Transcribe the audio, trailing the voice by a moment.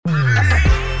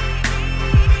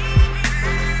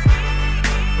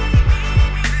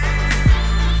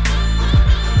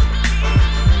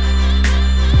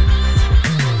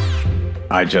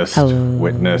I just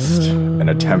witnessed an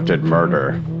attempted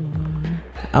murder.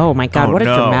 Oh my God, what a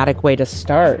dramatic way to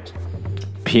start.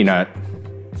 Peanut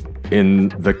in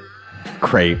the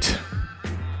crate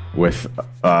with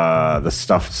the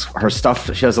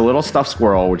stuffed. She has a little stuffed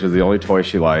squirrel, which is the only toy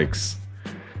she likes.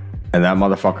 And that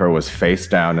motherfucker was face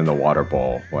down in the water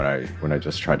bowl when I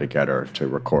just tried to get her to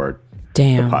record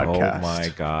the podcast. Oh my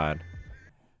God.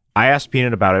 I asked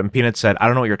Peanut about it, and Peanut said, "I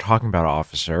don't know what you're talking about,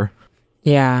 officer."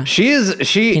 Yeah. Peanut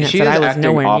said is I was acting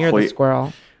nowhere near the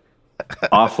squirrel.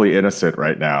 awfully innocent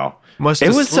right now. Must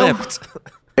have slipped.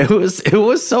 It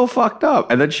was so fucked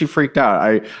up. And then she freaked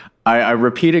out. I'm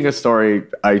repeating a story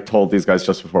I told these guys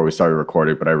just before we started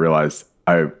recording, but I realized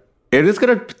it is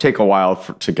going to take a while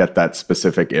to get that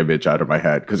specific image out of my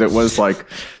head because it was like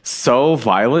so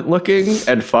violent looking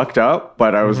and fucked up.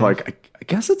 But I was like, I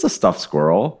guess it's a stuffed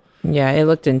squirrel. Yeah, it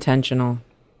looked intentional.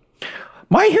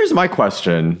 Here's my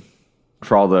question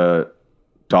for all the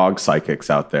dog psychics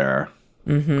out there.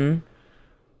 Mm-hmm.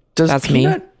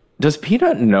 Does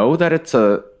Peanut know that it's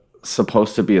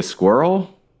supposed to be a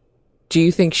squirrel? Do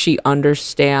you think she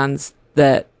understands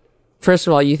that? First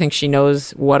of all, you think she knows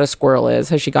what a squirrel is?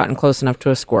 Has she gotten close enough to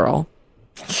a squirrel?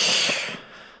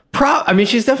 I mean,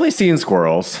 she's definitely seen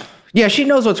squirrels. Yeah, she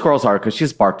knows what squirrels are because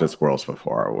she's barked at squirrels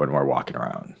before when we're walking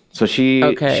around. So she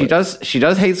does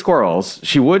hate squirrels.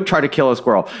 She would try to kill a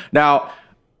squirrel. Now,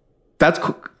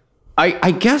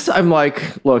 I guess I'm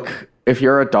like, look, if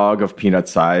you're a dog of Peanut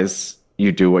size,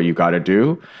 you do what you got to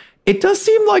do. It does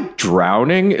seem like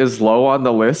drowning is low on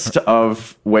the list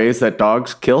of ways that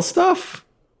dogs kill stuff.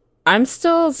 I'm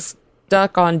still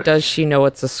stuck on does she know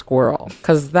it's a squirrel?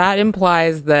 Because that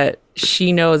implies that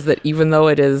she knows that even though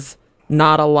it is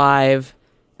not alive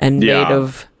and made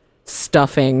of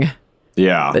stuffing,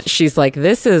 that she's like,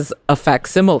 this is a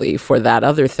facsimile for that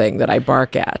other thing that I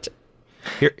bark at.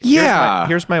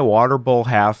 Here's my water bowl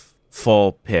half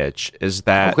full pitch is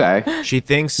that she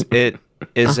thinks it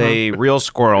is a real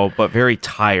squirrel, but very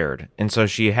tired. And so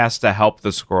she has to help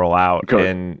the squirrel out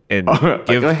and give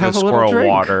the squirrel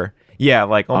water. Yeah,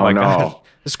 like, oh my gosh.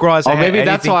 The squirrel has anything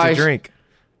to drink.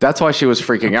 That's why she was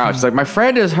freaking out. She's like, my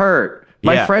friend is hurt.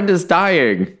 My friend is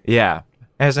dying. Yeah.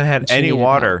 Hasn't had any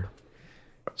water.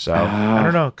 So, I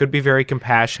don't know. Could be very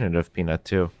compassionate of Peanut,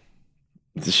 too.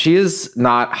 She is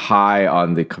not high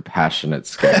on the compassionate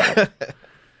scale.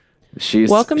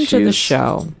 Welcome to the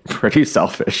show. Pretty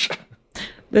selfish.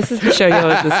 This is the show, Yo,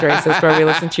 Is This Racist, where we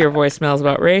listen to your voicemails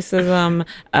about racism.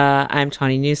 I'm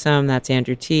Tawny Newsome, that's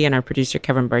Andrew T., and our producer,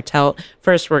 Kevin Bartelt.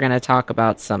 First, we're going to talk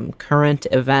about some current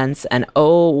events, and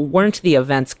weren't the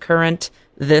events current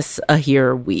this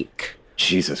here week?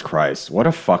 Jesus Christ, what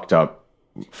a fucked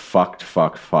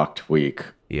week.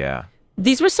 Yeah.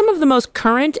 These were some of the most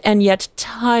current and yet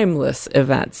timeless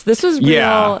events. This was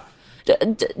real...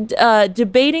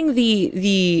 debating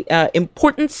the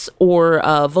importance or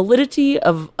validity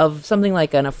of something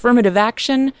like an affirmative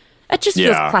action, it just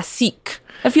feels classique.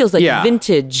 It feels like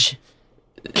vintage.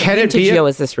 Can it be Yo,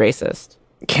 Is This Racist?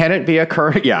 Can it be a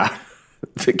current? Yeah.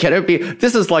 Can it be?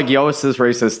 This is like Yo, Is This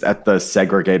Racist at the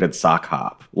segregated sock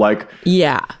hop. Like,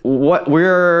 what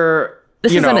we're...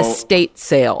 This is an estate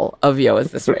sale of Yo,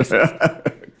 Is This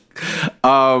Racist?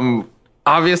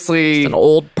 Obviously... Just an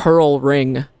old pearl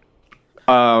ring.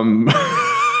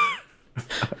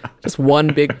 Just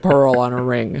one big pearl on a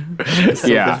ring. It's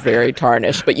very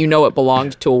tarnished, but it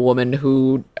belonged to a woman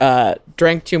who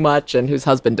drank too much and whose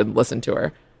husband didn't listen to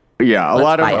her. Yeah, a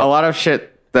lot of shit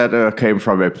that came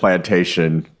from a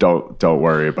plantation. Don't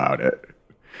worry about it.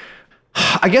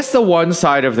 I guess the one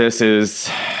side of this is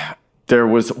there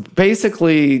was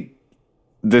basically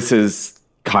this is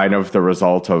kind of the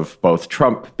result of both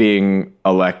Trump being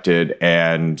elected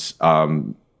and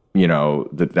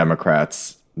the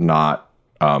Democrats not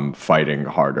fighting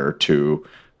harder to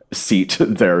seat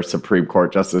their Supreme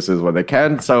Court justices when they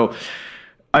can. So,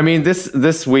 I mean,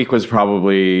 this week was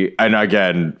probably, and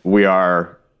again,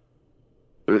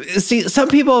 some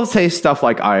people say stuff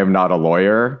like, I am not a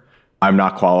lawyer. I'm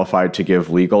not qualified to give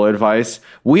legal advice.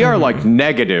 We are like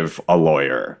negative a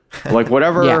lawyer. Like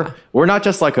whatever, we're not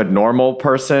just like a normal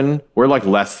person. We're like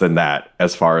less than that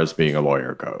as far as being a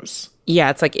lawyer goes. Yeah,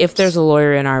 it's like if there's a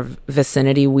lawyer in our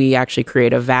vicinity, we actually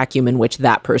create a vacuum in which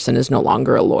that person is no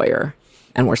longer a lawyer.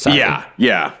 And we're sorry.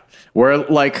 Yeah. We're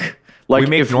like we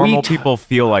make normal people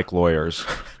feel like lawyers.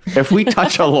 If we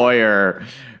touch a lawyer,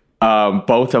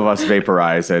 both of us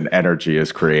vaporize and energy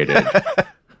is created.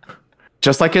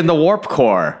 Just like in the Warp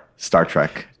Core, Star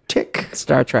Trek. Tick.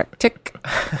 Star Trek. Tick.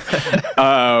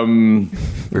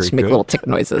 Just make little tick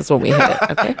noises when we hit it.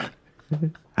 Okay.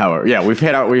 However, we've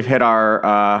hit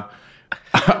our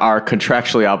our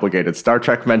contractually obligated Star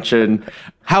Trek mention.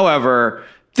 However,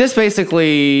 this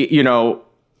basically,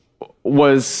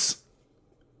 was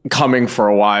coming for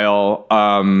a while.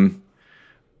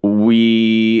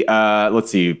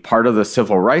 Let's see, part of the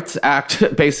Civil Rights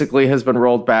Act basically has been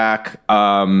rolled back.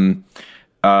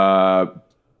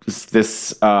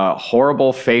 This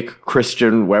horrible fake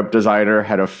Christian web designer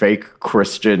had a fake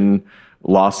Christian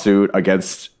lawsuit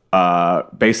against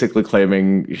basically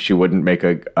claiming she wouldn't make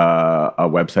a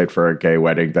website for a gay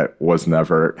wedding that was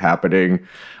never happening.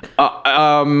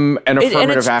 And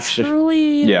affirmative action.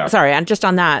 Sorry, and just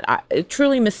on that,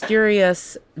 truly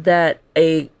mysterious that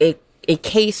a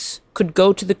case could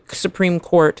go to the Supreme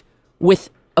Court with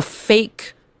a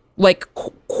fake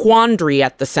quandary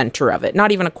at the center of it.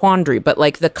 Not even a quandary, but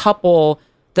the couple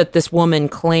that this woman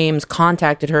claims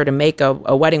contacted her to make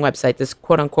a wedding website, this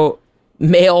quote unquote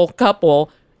male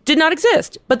couple, did not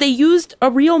exist, but they used a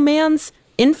real man's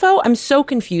info. I'm so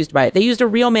confused by it. They used a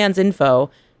real man's info.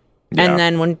 Yeah. And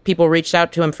then when people reached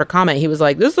out to him for comment, he was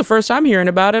like, this is the first time hearing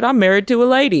about it. I'm married to a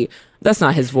lady. That's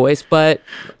not his voice, but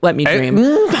let me dream.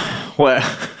 Well,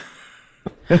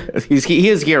 he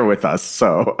is here with us,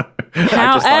 so.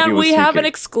 And we have an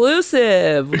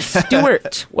exclusive.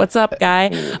 Stuart, what's up, guy?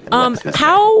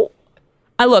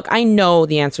 Look, I know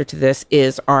the answer to this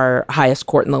is our highest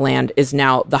court in the land is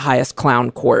now the highest clown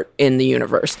court in the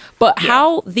universe. But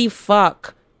how the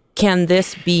fuck can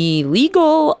this be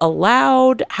legal,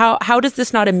 allowed? How does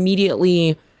this not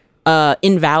immediately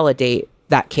invalidate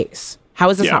that case?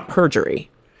 How is this not perjury?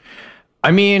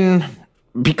 I mean,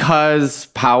 because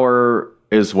power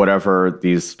is whatever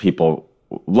these people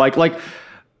like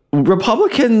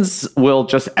Republicans will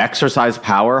just exercise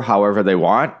power however they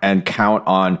want and count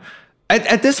on.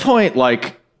 At this point,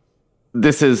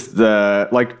 this is the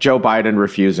Joe Biden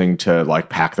refusing to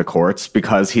pack the courts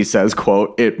because he says,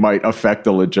 quote, it might affect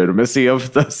the legitimacy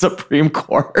of the Supreme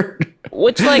Court.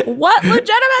 Which, what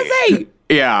legitimacy?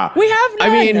 Yeah. We have none. I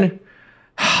mean,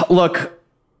 look,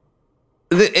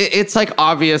 it's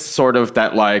obvious sort of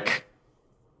that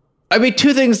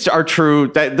two things are true.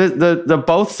 That the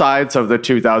both sides of the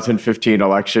 2015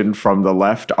 election from the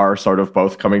left are sort of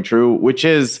both coming true, which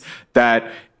is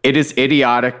that it is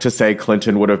idiotic to say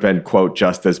Clinton would have been, quote,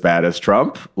 just as bad as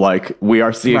Trump. We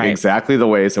are seeing exactly the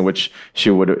ways in which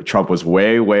Trump was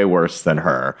way, way worse than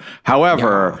her.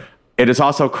 However, it is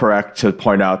also correct to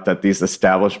point out that these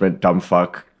establishment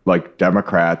dumbfuck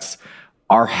Democrats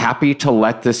are happy to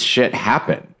let this shit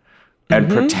happen and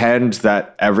pretend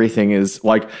that everything is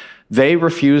they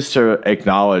refuse to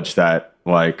acknowledge that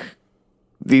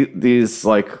these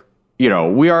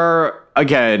we are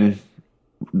again.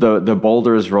 The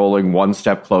boulder is rolling one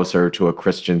step closer to a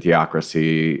Christian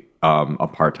theocracy,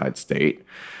 apartheid state.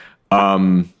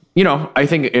 I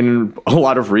think in a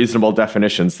lot of reasonable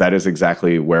definitions, that is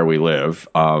exactly where we live.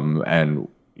 And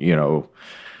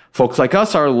folks like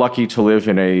us are lucky to live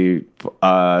in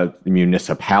a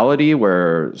municipality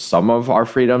where some of our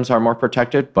freedoms are more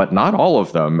protected, but not all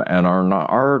of them. And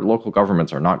our local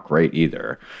governments are not great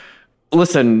either.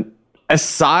 Listen,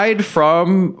 aside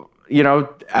from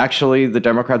actually the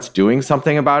Democrats doing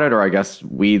something about it, or I guess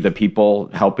we, the people,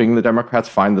 helping the Democrats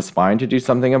find the spine to do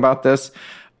something about this.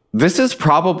 This is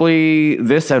probably,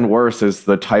 this and worse is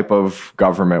the type of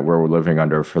government where we're living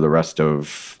under for the rest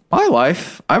of my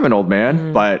life. I'm an old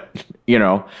man, but,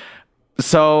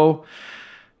 so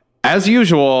as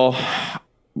usual,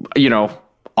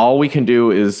 all we can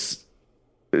do is,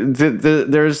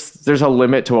 there's a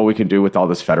limit to what we can do with all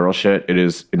this federal shit. It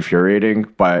is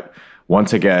infuriating, but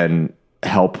once again,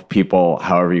 help people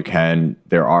however you can.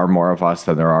 There are more of us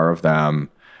than there are of them.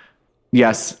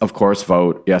 Yes, of course,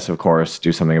 vote. Yes, of course,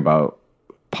 do something about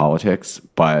politics.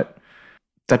 But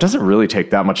that doesn't really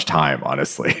take that much time,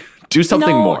 honestly. Do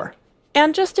something more.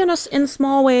 And just in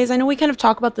small ways, I know we kind of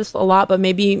talk about this a lot, but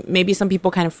maybe some people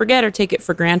kind of forget or take it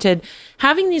for granted.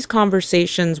 Having these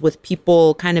conversations with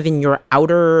people kind of in your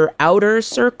outer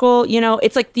circle,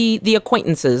 it's like the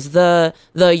acquaintances, the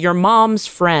your mom's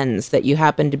friends that you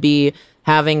happen to be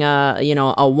having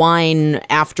a wine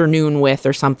afternoon with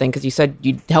or something because you said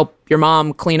you'd help your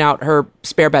mom clean out her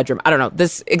spare bedroom. I don't know.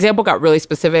 This example got really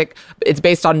specific. It's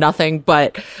based on nothing.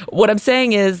 But what I'm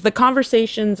saying is the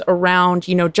conversations around,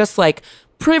 just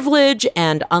privilege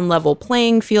and unlevel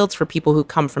playing fields for people who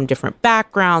come from different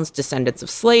backgrounds, descendants of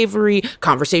slavery,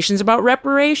 conversations about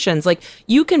reparations.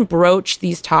 You can broach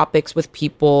these topics with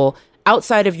people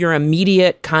outside of your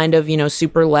immediate kind of,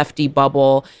 super lefty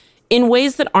bubble in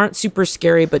ways that aren't super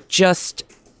scary, but just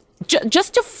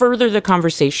to further the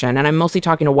conversation, and I'm mostly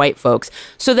talking to white folks,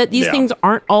 so that these things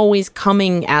aren't always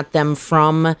coming at them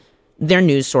from their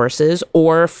news sources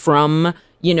or from,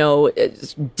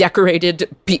 decorated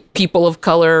people of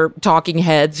color talking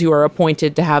heads who are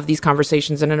appointed to have these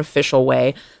conversations in an official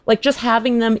way. Like, just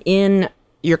having them in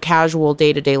your casual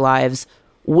day-to-day lives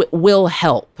will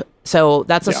help. So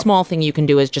that's a small thing you can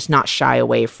do, is just not shy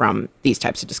away from these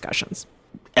types of discussions.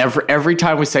 Every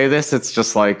time we say this, it's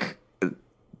just like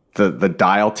the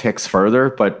dial ticks further,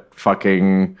 but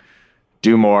fucking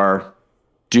do more.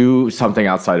 Do something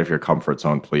outside of your comfort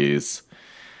zone, please.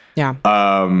 Yeah.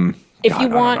 If you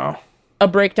want a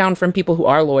breakdown from people who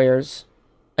are lawyers,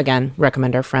 again,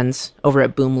 recommend our friends over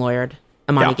at Boom Lawyered,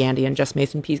 Amani Gandhi and Jess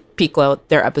Mason Piccolo.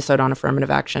 Their episode on affirmative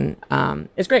action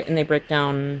is great, and they break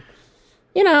down,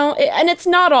 and it's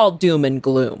not all doom and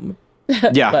gloom,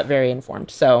 but very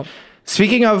informed. So,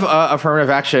 speaking of affirmative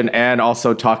action and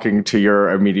also talking to your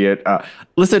immediate,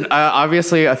 listen,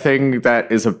 obviously a thing that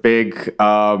is a big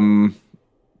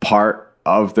part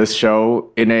of this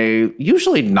show in a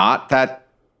usually not that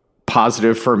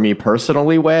positive for me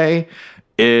personally way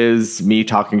is me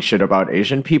talking shit about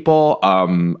Asian people.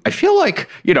 I feel like,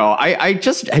 I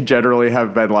just generally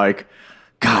have been like,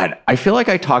 God, I feel like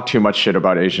I talk too much shit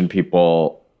about Asian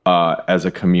people as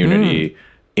a community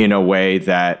in a way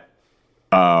that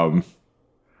I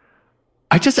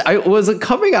was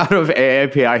coming out of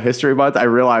AAPI History Month. I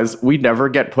realized we never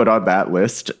get put on that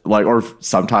list, or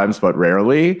sometimes, but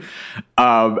rarely.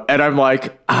 And I'm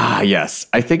like, yes,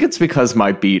 I think it's because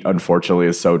my beat, unfortunately,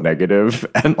 is so negative,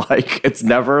 and it's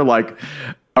never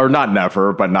or not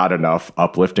never, but not enough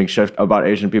uplifting shit about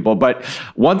Asian people. But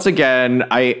once again,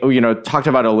 I talked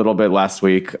about it a little bit last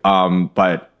week.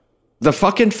 But the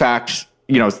fucking fact,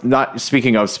 not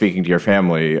speaking to your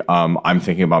family, I'm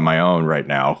thinking about my own right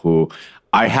now, who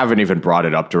I haven't even brought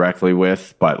it up directly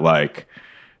with, but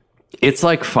it's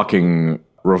fucking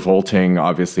revolting,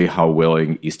 obviously, how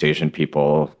willing East Asian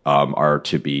people are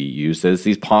to be used as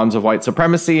these pawns of white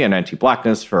supremacy and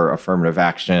anti-blackness for affirmative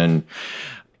action.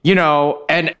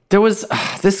 And there was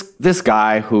this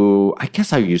guy who I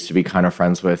guess I used to be kind of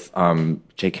friends with,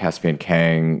 J. Caspian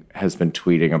Kang, has been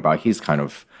tweeting about, he's kind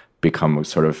of become a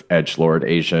sort of edgelord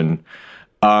Asian.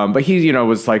 But he,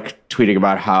 was tweeting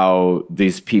about how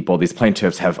these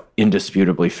plaintiffs have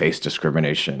indisputably faced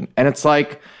discrimination. And it's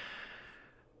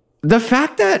the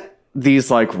fact that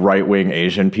these right-wing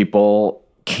Asian people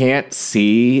can't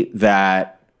see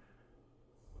that,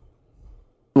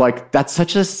 that's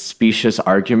such a specious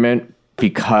argument,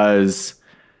 because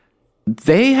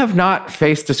they have not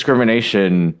faced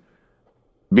discrimination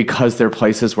because their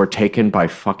places were taken by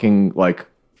fucking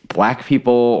Black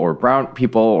people or brown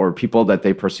people or people that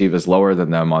they perceive as lower than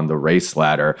them on the race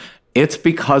ladder. It's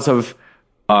because of,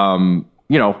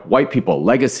 white people,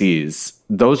 legacies.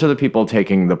 Those are the people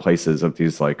taking the places of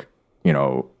these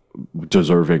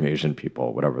deserving Asian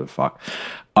people, whatever the fuck.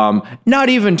 Not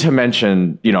even to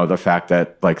mention, the fact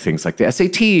that things like the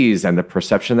SATs and the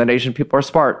perception that Asian people are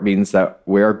smart means that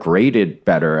we're graded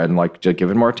better and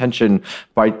given more attention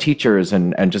by teachers,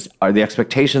 and just the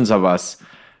expectations of us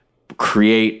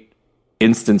create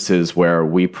instances where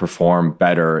we perform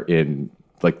better in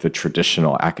the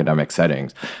traditional academic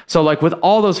settings. So with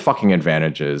all those fucking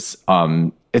advantages,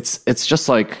 it's just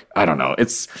I don't know.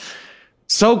 It's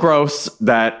so gross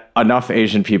that enough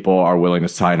Asian people are willing to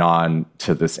sign on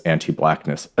to this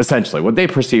anti-blackness, essentially what they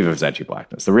perceive as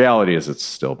anti-blackness. The reality is it's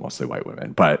still mostly white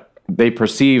women, but they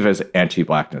perceive as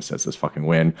anti-blackness as this fucking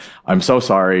win. I'm so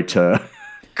sorry to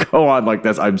go on like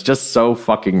this. I'm just so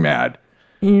fucking mad.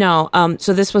 No.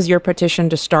 So this was your petition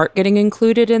to start getting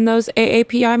included in those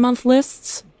AAPI month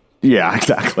lists? Yeah,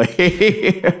 exactly.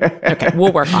 Okay,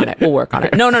 we'll work on it.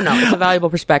 No. It's a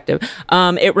valuable perspective.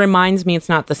 It reminds me, it's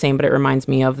not the same, but it reminds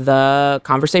me of the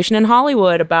conversation in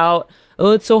Hollywood about,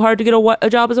 it's so hard to get a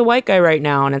job as a white guy right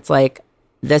now. And it's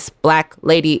this Black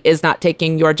lady is not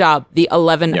taking your job. The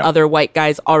 11 other white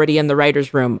guys already in the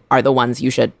writer's room are the ones you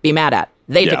should be mad at.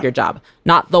 They took your job,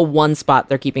 not the one spot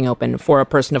they're keeping open for a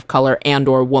person of color and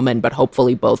or woman, but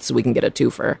hopefully both, so we can get a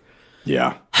twofer.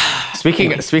 Yeah.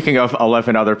 Speaking of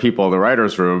 11 other people in the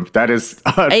writer's room, that is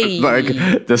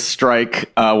the strike.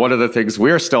 One of the things,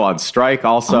 we're still on strike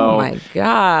also. Oh my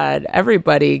God.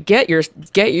 Everybody get ready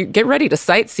to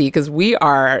sightsee, because we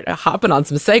are hopping on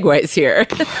some segues here.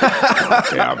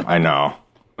 Yeah, I know.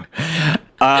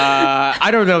 I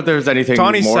don't know if there's anything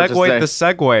Tawny more segued to the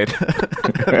segued.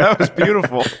 That was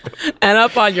beautiful. And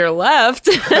up on your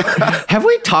left. Have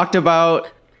we talked about...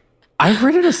 I've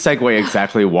ridden a Segway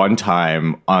exactly one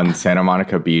time on Santa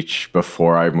Monica Beach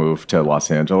before I moved to Los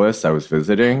Angeles. I was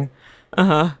visiting.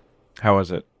 Uh-huh. How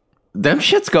was it? Them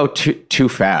shits go too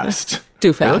fast.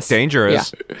 Too fast. They look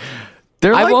dangerous.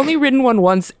 Yeah. I've only ridden one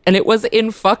once, and it was in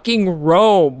fucking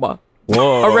Rome.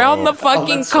 around the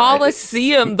fucking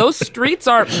Coliseum. Right. Those streets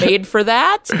aren't made for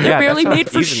that. They're barely made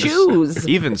for shoes.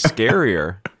 Even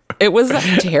scarier. It was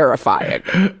terrifying.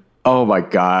 Oh my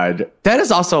God. That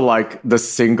is also like the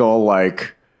single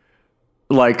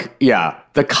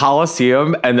the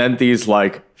Coliseum and then these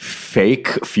like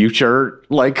fake future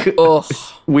wheels.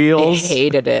 I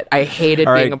hated it. I hated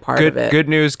being a part of it. Good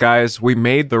news, guys. We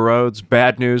made the roads.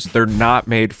 Bad news, they're not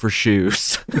made for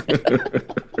shoes.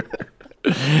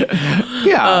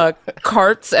 Yeah.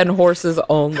 Carts and horses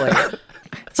only.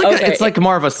 It's like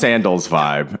more of a sandals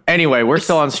vibe. Anyway, we're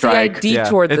still on strike. See, I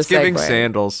detoured it's giving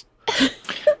sandals.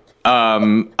 I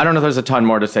don't know if there's a ton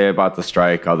more to say about the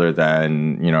strike other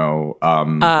than,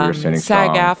 we're standing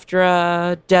strong.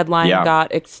 SAG-AFTRA deadline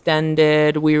got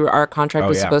extended. Our contract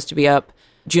was supposed to be up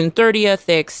June 30th.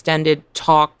 They extended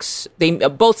talks.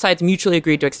 Both sides mutually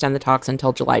agreed to extend the talks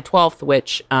until July 12th,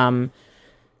 which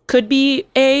could be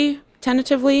a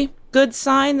tentatively good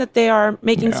sign that they are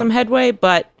making some headway.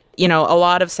 But, a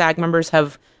lot of SAG members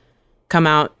have come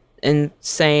out and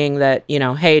saying that,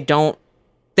 hey,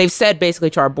 they've said basically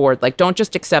to our board, like, don't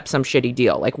just accept some shitty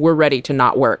deal. Like, we're ready to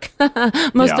not work.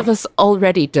 Most of us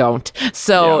already don't.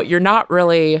 So you're not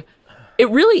really, it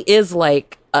really is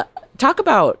like, talk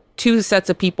about two sets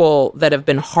of people that have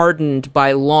been hardened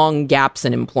by long gaps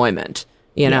in employment,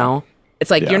 you know? It's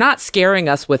like, you're not scaring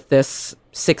us with this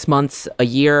 6 months, a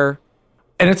year.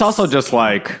 And it's also just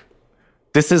like,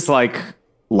 this is like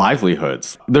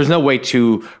livelihoods. There's no way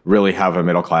to really have a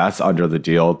middle class under the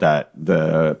deal that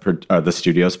the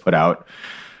studios put out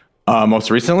most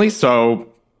recently. So,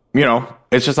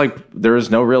 it's just like there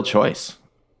is no real choice.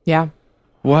 Yeah.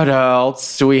 What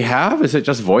else do we have? Is it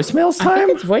just voicemails time? I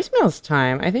think it's voicemails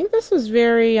time. I think this was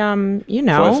very,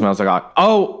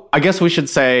 Voicemails I guess we should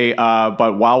say,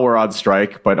 but while we're on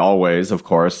strike, but always, of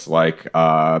course,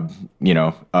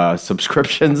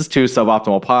 subscriptions to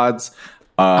Suboptimal Pods.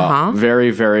 Very,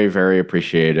 very, very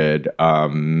appreciated.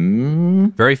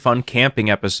 Very fun camping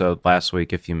episode last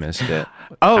week if you missed it.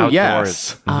 Outdoors.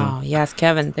 Yes. Mm-hmm. Oh, yes,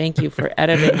 Kevin. Thank you for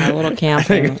editing my little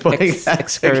camping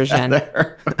excursion.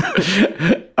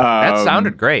 That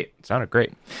sounded great.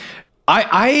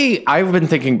 I've been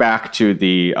thinking back to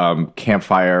the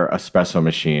campfire espresso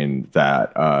machine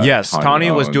that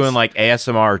Tawny was doing like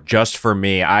ASMR just for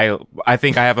me. I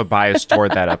think I have a bias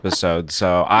toward that episode,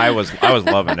 so I was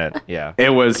loving it. Yeah,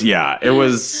 it was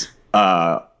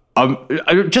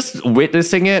just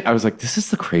witnessing it, I was like, this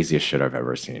is the craziest shit I've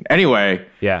ever seen. Anyway,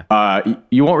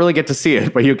 you won't really get to see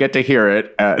it, but you get to hear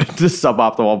it at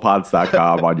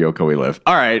suboptimalpods.com on Yoko We Live.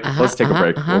 All right, let's take a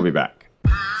break. We'll be back.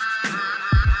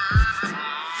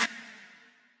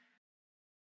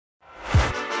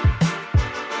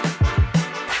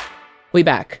 We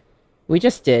back. We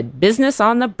just did business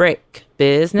on the break.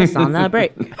 Business on the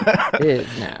break.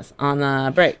 Business on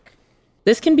the break.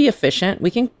 This can be efficient. We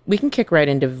can kick right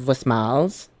into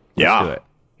voicemails. Let's do it.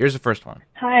 Here's the first one.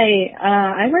 Hi,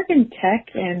 I work in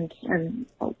tech and I'm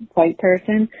a white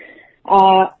person.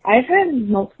 I've had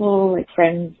multiple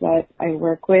friends that I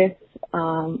work with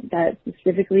that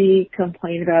specifically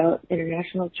complain about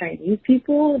international Chinese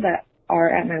people that are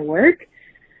at my work,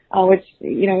 which,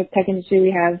 tech industry,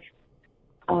 we have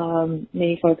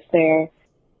many folks there.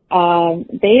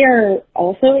 They are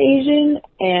also Asian,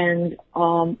 and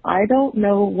I don't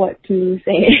know what to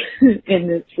say in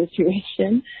this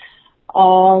situation.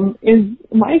 Is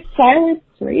my silence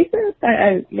racist?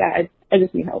 I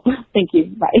just need help. Thank you.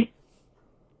 Bye.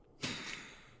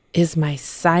 Is my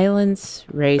silence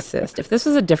racist? If this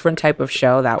was a different type of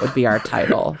show, that would be our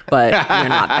title. But we're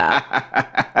not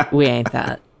that. We ain't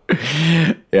that.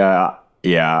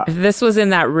 Yeah. If this was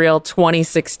in that real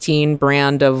 2016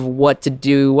 brand of what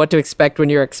to expect when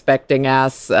you're expecting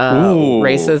racism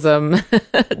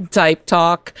type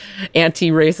talk,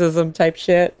 anti-racism type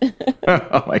shit.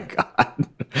 Oh my God.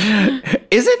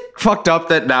 Is it fucked up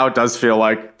that now it does feel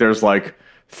like there's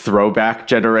throwback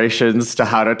generations to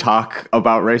how to talk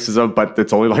about racism, but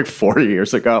it's only 4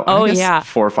 years ago? Oh,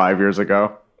 4 or 5 years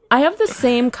ago. I have the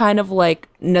same kind of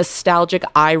nostalgic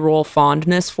eye roll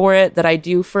fondness for it that I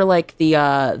do for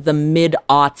the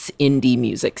mid-aughts indie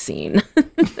music scene.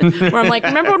 Where I'm like,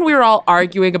 remember when we were all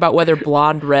arguing about whether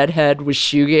Blonde Redhead was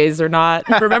shoegaze or not?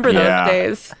 Remember those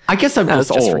days? I guess I'm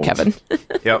just old. For Kevin.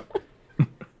 Yep.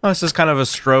 This is kind of a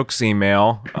Strokes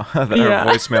email,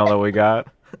 voicemail that we got.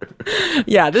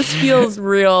 Yeah, this feels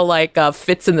real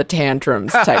Fits in the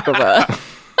Tantrums type of a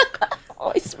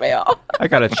voicemail. I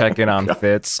gotta check in on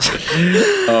Fitz.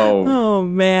 Oh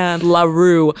man,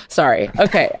 LaRue. Sorry.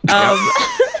 Okay.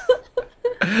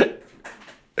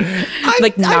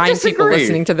 like 9 people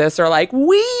listening to this are like, we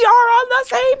are on the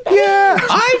same page. Yeah,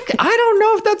 I don't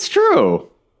know if that's true.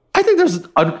 I think there's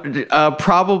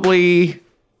probably,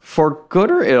 for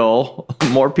good or ill,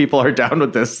 more people are down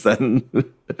with this than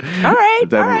all right.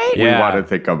 we want to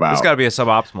think about. It's got to be a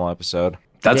suboptimal episode.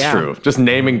 That's true. Just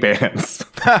naming bands.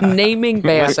 Naming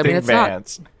bands. I mean, it's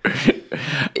bands.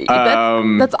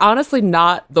 Not. That's honestly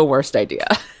not the worst idea.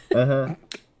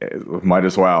 Might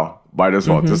as well.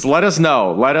 Just let us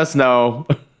know. Let us know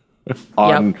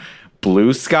on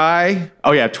Blue Sky.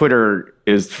 Oh yeah, Twitter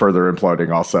is further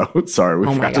imploding also. Sorry,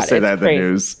 we forgot to say that in the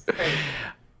news.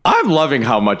 I'm loving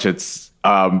how much it's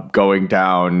going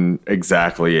down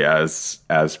exactly as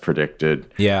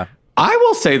predicted. Yeah. I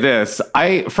will say this.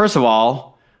 First of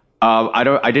all,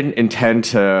 I didn't intend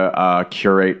to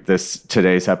curate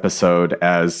today's episode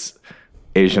as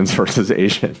Asians versus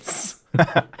Asians.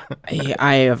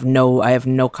 I have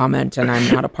no comment, and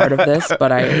I'm not a part of this,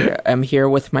 but I am here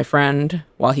with my friend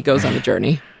while he goes on the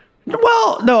journey.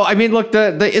 Well, no, I mean, look,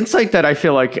 the insight that I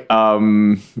feel like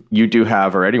you do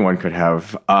have, or anyone could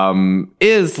have,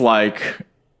 is like,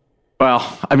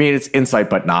 well, I mean, it's insight,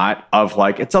 but not of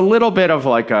like, it's a little bit of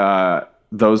like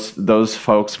those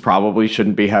folks probably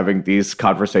shouldn't be having these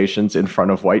conversations in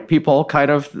front of white people kind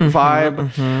of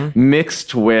vibe,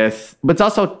 mixed with, but it's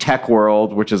also tech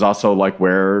world, which is also like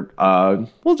where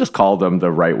we'll just call them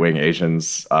the right-wing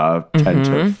Asians tend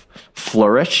to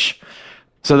flourish.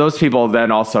 So those people then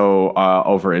also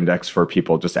over-index for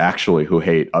people just actually who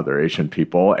hate other Asian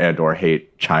people and or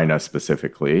hate China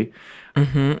specifically,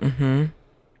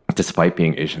 despite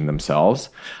being Asian themselves.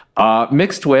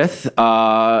 Mixed with,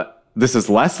 this is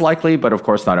less likely, but of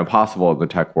course not impossible in the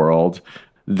tech world.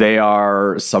 They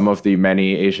are some of the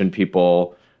many Asian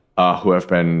people who have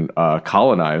been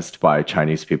colonized by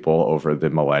Chinese people over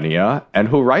the millennia and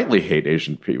who rightly hate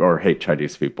Asian people or hate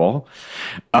Chinese people.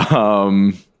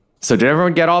 So did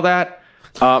everyone get all that?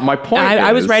 My point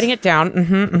I was writing it down.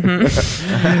 I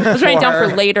was writing it down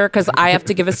for later because I have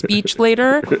to give a speech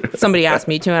later. Somebody asked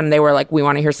me to, and they were like, we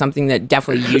want to hear something that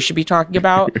definitely you should be talking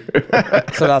about.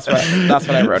 So that's what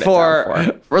I wrote it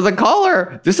down for. For the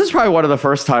caller, this is probably one of the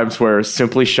first times where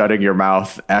simply shutting your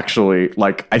mouth actually,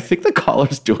 like, I think the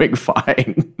caller's doing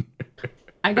fine.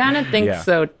 I kind of think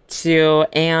so too.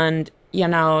 And, you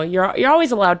know, you're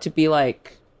always allowed to be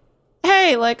like,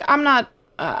 hey, like, I'm not,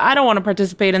 I don't want to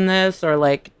participate in this, or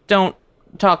like, don't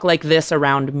talk like this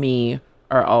around me,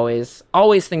 are always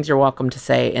things you're welcome to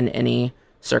say in any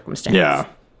circumstance. Yeah.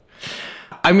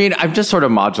 I mean, I'm just sort of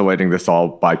modulating this all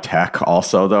by tech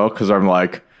also, though, because I'm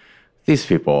like, these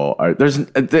people are,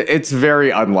 it's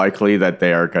very unlikely that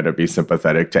they are going to be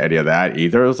sympathetic to any of that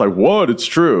either. It's like, what? It's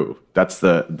true. That's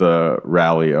the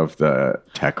rally of the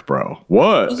tech bro.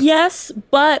 What? Yes,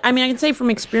 but I mean, I can say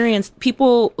from experience,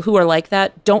 people who are like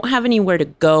that don't have anywhere to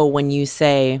go when you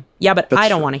say, yeah, but I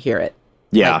don't want to hear it.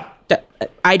 Yeah. Like,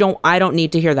 I don't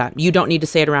need to hear that. You don't need to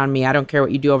say it around me. I don't care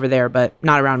what you do over there, but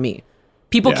not around me.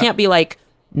 People can't be like,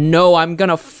 no, I'm going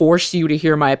to force you to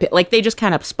hear my opinion. Like, they just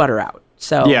kind of sputter out.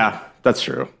 So yeah, that's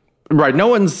true. Right. No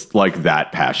one's like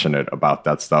that passionate about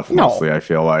that stuff, mostly, I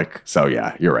feel like. So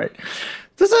yeah, you're right.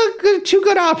 There's two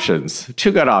good options.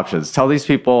 Tell these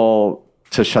people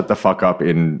to shut the fuck up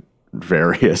in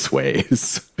various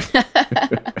ways.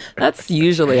 That's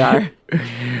usually our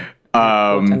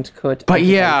but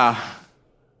yeah,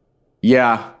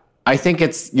 I think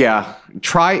it's,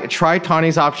 try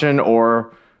Tawny's option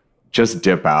or just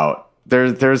dip out.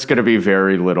 There's going to be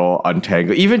very little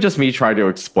untangling. Even just me trying to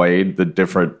explain the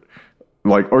different,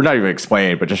 like, or not even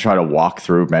explain, but just try to walk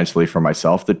through mentally for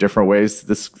myself the different ways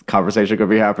this conversation could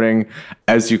be happening.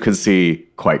 As you can see,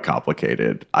 quite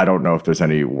complicated. I don't know if there's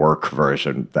any work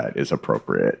version that is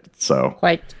appropriate. So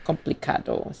quite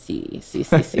complicado.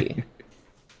 Sí.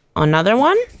 Another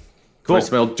one? Cool.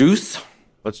 Voicemail deuce.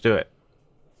 Let's do it.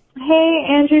 Hey,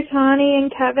 Andrew, Tawny,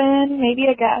 and Kevin. Maybe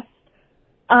a guest.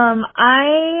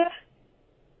 I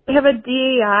have a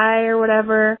DEI or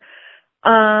whatever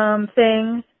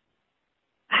thing.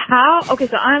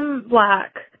 So I'm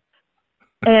black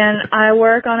and I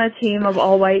work on a team of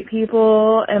all white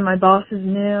people, and my boss is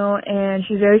new and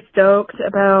she's very stoked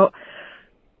about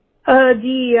a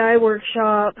DEI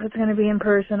workshop that's going to be in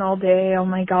person all day. Oh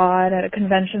my God, at a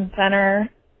convention center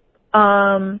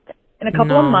in a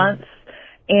couple of months.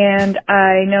 And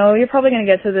I know you're probably going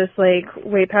to get to this, like,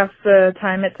 way past the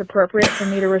time it's appropriate for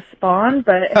me to respond,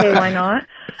 but hey, why not?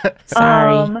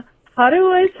 Sorry. How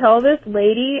do I tell this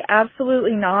lady?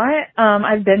 Absolutely not.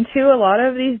 I've been to a lot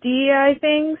of these DEI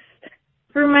things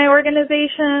through my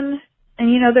organization,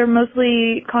 and, you know, they're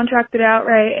mostly contracted out,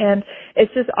 right? And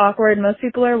it's just awkward. Most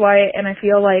people are white, and I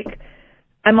feel like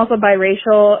I'm also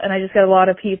biracial, and I just get a lot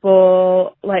of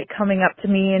people, like, coming up to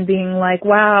me and being like,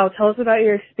 wow, tell us about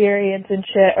your experience and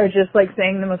shit, or just, like,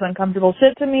 saying the most uncomfortable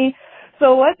shit to me.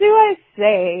 So what do I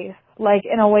say, like,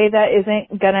 in a way that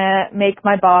isn't gonna make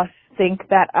my boss think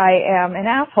that I am an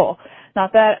asshole?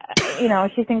 Not that, you know,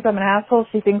 she thinks I'm an asshole,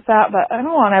 she thinks that, but I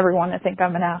don't want everyone to think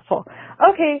I'm an asshole.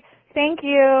 Okay, thank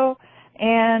you,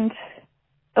 and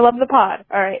I love the pod.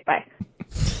 All right, bye.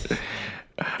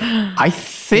 I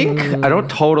think, I don't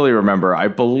totally remember. I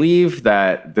believe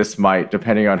that this might,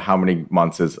 depending on how many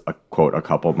months is, a quote, a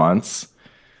couple months,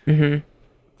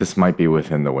 this might be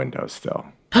within the window still.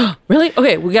 Really?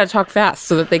 Okay, we got to talk fast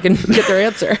so that they can get their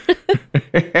answer.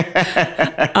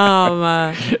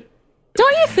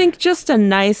 Don't you think just a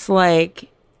nice, like,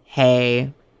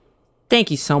 hey,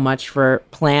 thank you so much for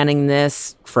planning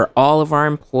this for all of our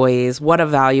employees. What a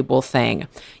valuable thing.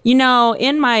 You know,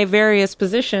 in my various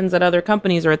positions at other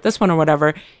companies or at this one or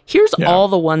whatever, here's all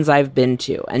the ones I've been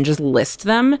to, and just list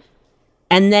them.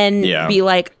 And then be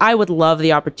like, I would love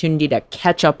the opportunity to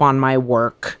catch up on my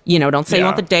work. You know, don't say you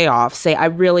want the day off. Say, I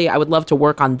would love to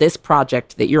work on this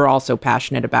project that you're also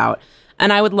passionate about.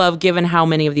 And I would love, given how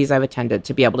many of these I've attended,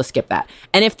 to be able to skip that.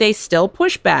 And if they still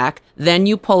push back, then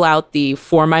you pull out the,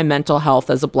 for my mental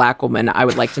health as a Black woman, I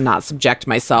would like to not subject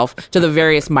myself to the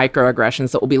various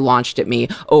microaggressions that will be launched at me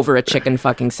over a chicken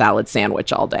fucking salad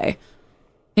sandwich all day.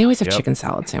 They always have chicken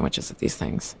salad sandwiches at these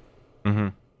things. Mm-hmm.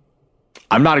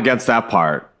 I'm not against that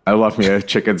part. I love me a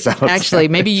chicken salad Actually,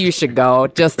 sandwich. Maybe you should go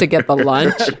just to get the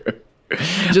lunch.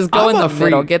 Just go in the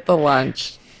middle, get the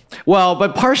lunch. Well,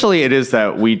 but partially it is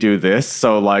that we do this,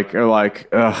 so like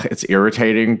it's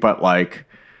irritating. But like,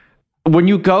 when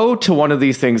you go to one of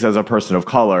these things as a person of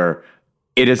color,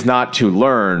 it is not to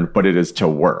learn, but it is to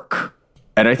work.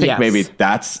 And I think maybe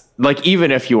that's like,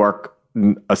 even if you are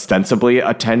ostensibly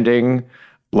attending,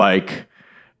 like,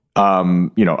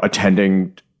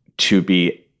 attending to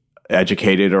be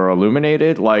educated or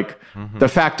illuminated, like the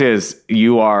fact is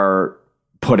you are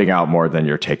putting out more than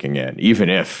you're taking in, even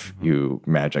if you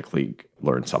magically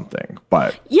learn something.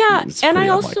 But and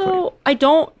I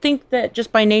don't think that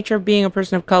just by nature of being a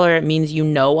person of color, it means you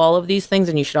know all of these things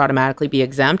and you should automatically be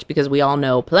exempt, because we all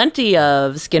know plenty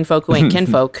of skinfolk who ain't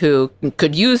kinfolk who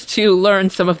could use to learn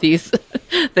some of these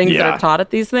things that are taught at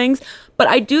these things. But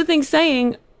I do think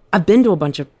saying, I've been to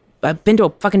a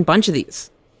fucking bunch of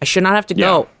these. I should not have to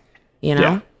go, you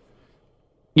know?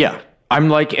 Yeah. I'm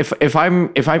like, if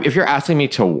you're asking me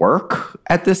to work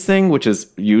at this thing, which is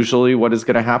usually what is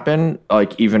going to happen,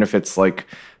 like, even if it's like,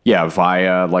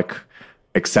 via like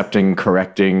accepting,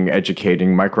 correcting, educating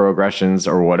microaggressions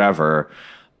or whatever,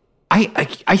 I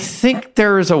think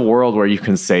there is a world where you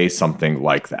can say something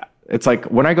like that. It's like,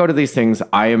 when I go to these things,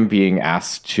 I am being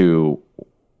asked to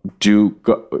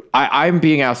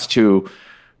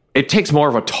it takes more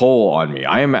of a toll on me.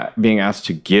 I am being asked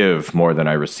to give more than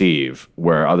I receive,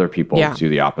 where other people do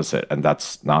the opposite, and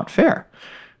that's not fair.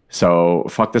 So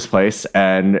fuck this place.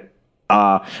 And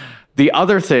the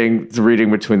other thing, reading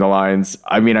between the lines,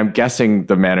 I mean, I'm guessing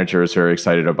the manager is very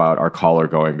excited about our caller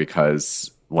going,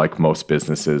 because like most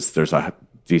businesses, there's a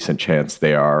decent chance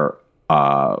they are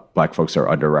Black folks are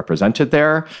underrepresented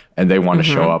there, and they want to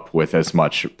show up with as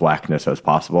much Blackness as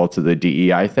possible to the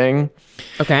DEI thing.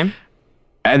 Okay.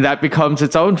 And that becomes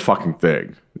its own fucking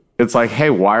thing. It's like, hey,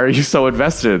 why are you so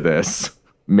invested in this?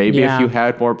 Maybe if you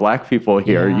had more Black people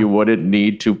here, you wouldn't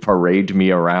need to parade me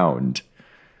around.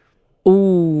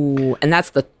 Ooh, and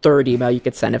that's the third email you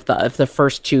could send if the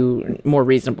first two more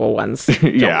reasonable ones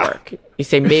don't work. You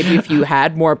say, maybe if you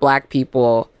had more Black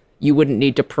people, you wouldn't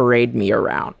need to parade me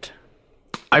around.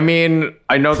 I mean,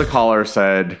 I know the caller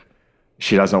said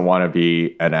she doesn't want to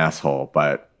be an asshole,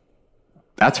 but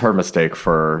that's her mistake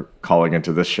for calling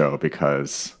into this show,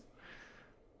 because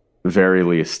the very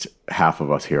least half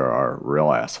of us here are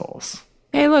real assholes.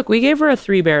 Hey, look, we gave her a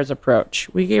Three Bears approach.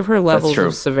 We gave her levels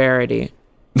of severity.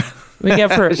 We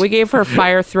gave her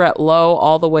fire threat low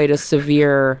all the way to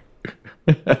severe.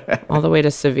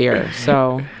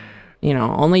 So,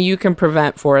 only you can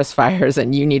prevent forest fires,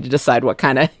 and you need to decide what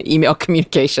kind of email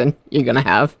communication you're going to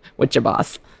have with your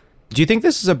boss. Do you think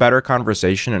this is a better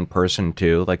conversation in person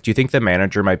too? Like, do you think the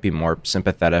manager might be more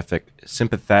sympathetic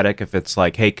if it's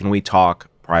like, hey, can we talk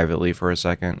privately for a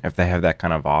second? If they have that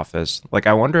kind of office, like,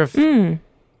 I wonder if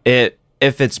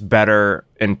if it's better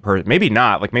in person. Maybe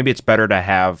not. Like, maybe it's better to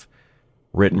have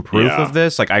written proof of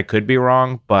this. Like, I could be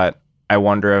wrong, but I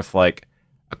wonder if like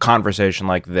a conversation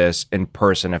like this in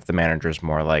person, if the manager's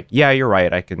more like, yeah, you're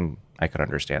right, I could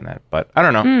understand that, but I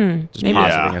don't know. Just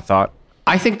positing a thought.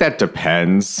 I think that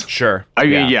depends. Sure. I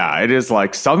mean, yeah, it is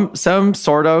like some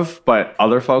sort of, but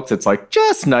other folks, it's like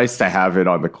just nice to have it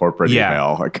on the corporate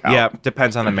email account. Yeah,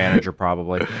 depends on the manager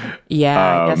probably.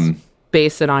 Yeah, I guess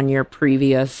base it on your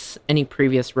any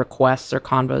previous requests or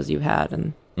convos you had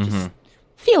and just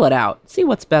feel it out. See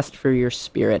what's best for your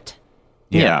spirit.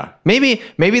 Yeah. Maybe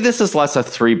this is less a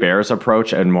Three Bears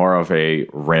approach and more of a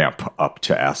ramp up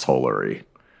to assholery.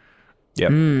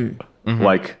 Yep.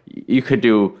 Like you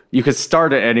could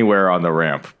start it anywhere on the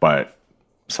ramp, but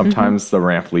sometimes the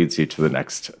ramp leads you to the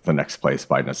next place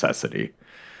by necessity.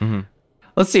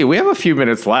 Let's see. We have a few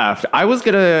minutes left. I was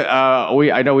gonna.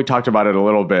 I know we talked about it a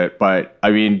little bit, but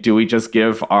I mean, do we just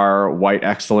give our white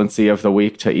excellency of the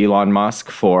week to Elon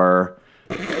Musk for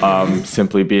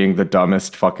simply being the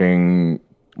dumbest fucking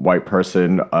white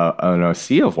person in a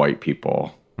sea of white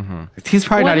people? He's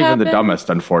probably not even the dumbest,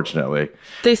 unfortunately.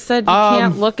 They said you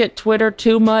can't look at Twitter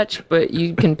too much, but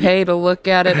you can pay to look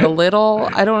at it a little.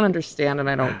 I don't understand, and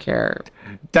I don't care.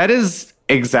 That is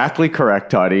exactly correct,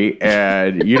 Tony.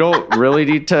 And you don't really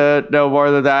need to know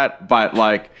more than that. But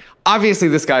like, obviously,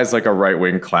 this guy's like a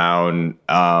right-wing clown,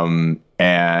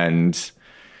 and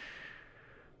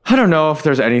I don't know if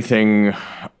there's anything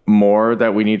more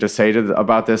that we need to say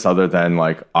about this other than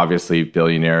like obviously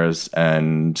billionaires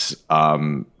and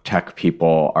tech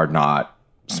people are not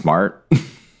smart.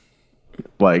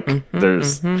 Like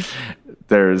there's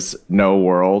no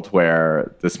world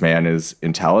where this man is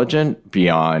intelligent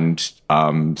beyond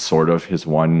sort of his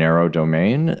one narrow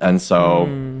domain. And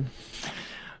so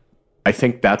I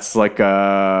think that's like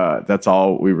that's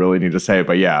all we really need to say.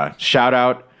 But yeah, shout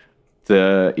out.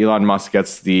 The Elon Musk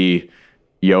gets the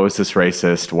 "Yo, is this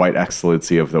racist?" white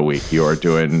excellency of the week. You are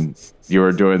doing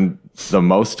the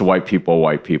most white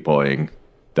peopling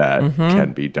that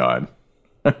can be done.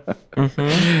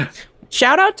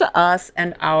 Shout out to us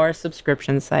and our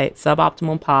subscription site,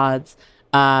 Suboptimal Pods,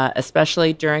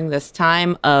 especially during this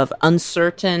time of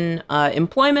uncertain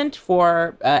employment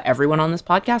for everyone on this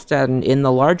podcast and in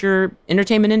the larger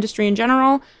entertainment industry in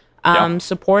general.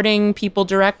 Supporting people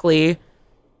directly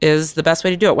is the best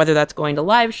way to do it, whether that's going to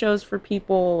live shows for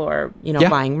people or,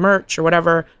 buying merch or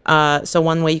whatever. So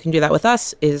one way you can do that with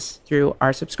us is through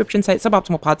our subscription site,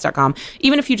 suboptimalpods.com.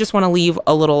 Even if you just want to leave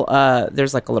a little,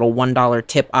 there's like a little $1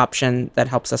 tip option that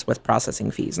helps us with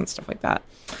processing fees and stuff like that.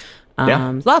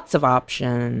 Lots of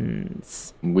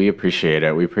options. We appreciate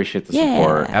it. We appreciate the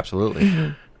support.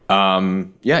 Absolutely.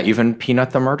 Even Peanut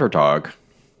the murder dog.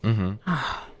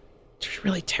 It's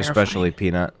really terrifying. Especially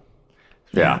Peanut.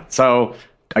 Yeah. So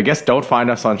I guess don't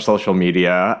find us on social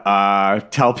media.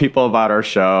 Tell people about our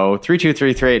show.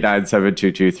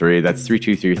 323-389-7223. That's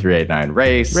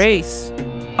 323-389-RACE. Race.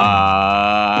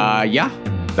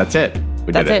 That's it.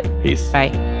 We did it. That's it. Peace. Bye.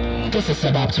 This is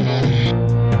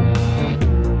Suboptimal.